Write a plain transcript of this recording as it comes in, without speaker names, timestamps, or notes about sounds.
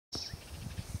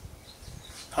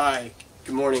Hi,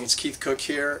 good morning. It's Cooke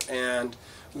here, and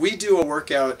we do a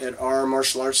workout at our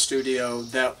martial arts studio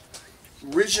that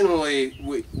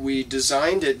originally we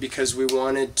designed it because we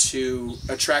wanted to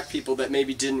attract people that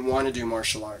maybe didn't want to do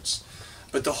martial arts.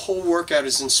 But the whole workout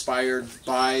is inspired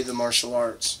by the martial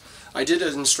arts. I did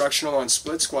an instructional on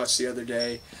split squats the other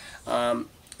day, and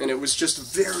it was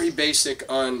just very basic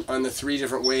on the 3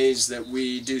 different ways that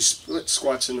we do split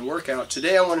squats in the workout.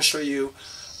 Today I want to show you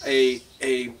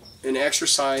an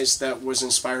exercise that was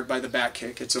inspired by the back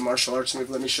kick. It's a martial arts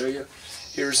move. Let me show you.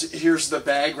 Here's the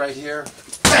bag right here.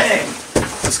 Bang!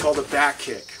 It's called a back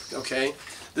kick. Okay?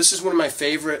 This is one of my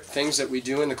favorite things that we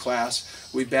do in the class.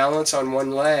 We balance on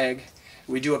one leg.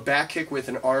 We do a back kick with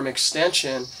an arm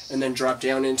extension and then drop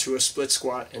down into a split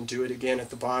squat and do it again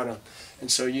at the bottom.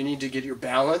 And so you need to get your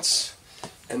balance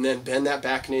and then bend that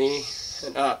back knee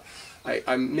and up.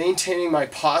 I'm maintaining my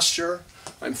posture.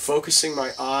 I'm focusing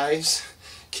my eyes,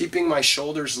 keeping my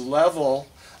shoulders level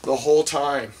the whole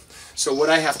time. So what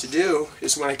I have to do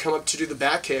is when I come up to do the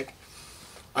back kick,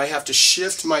 I have to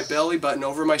shift my belly button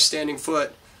over my standing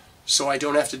foot so I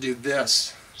don't have to do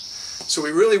this. So we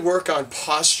really work on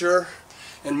posture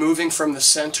and moving from the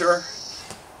center,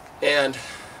 and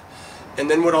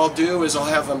then what I'll do is I'll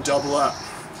have them double up.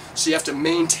 So you have to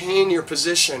maintain your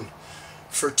position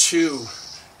for 2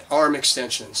 arm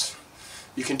extensions.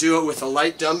 You can do it with a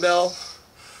light dumbbell,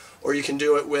 or you can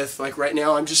do it with, like right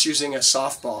now, I'm just using a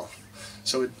softball.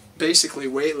 So it's basically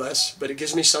weightless, but it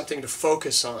gives me something to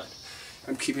focus on.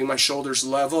 I'm keeping my shoulders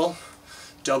level,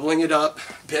 doubling it up,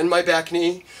 bend my back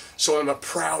knee, so I'm a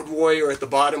proud warrior at the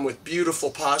bottom with beautiful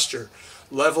posture.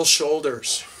 Level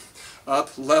shoulders,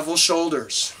 up, level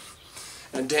shoulders,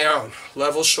 and down,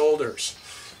 level shoulders.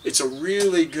 It's a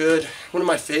really good, one of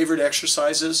my favorite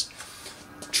exercises.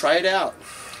 Try it out,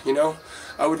 you know.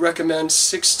 I would recommend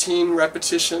 16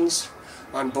 repetitions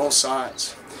on both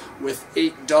sides with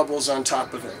 8 doubles on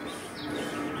top of it.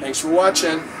 Thanks for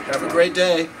watching. Have a great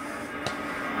day.